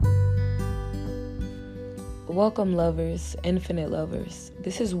Welcome, lovers, infinite lovers.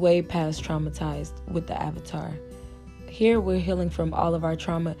 This is way past traumatized with the Avatar. Here we're healing from all of our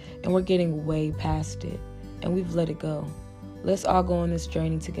trauma and we're getting way past it. And we've let it go. Let's all go on this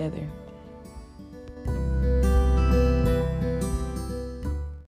journey together.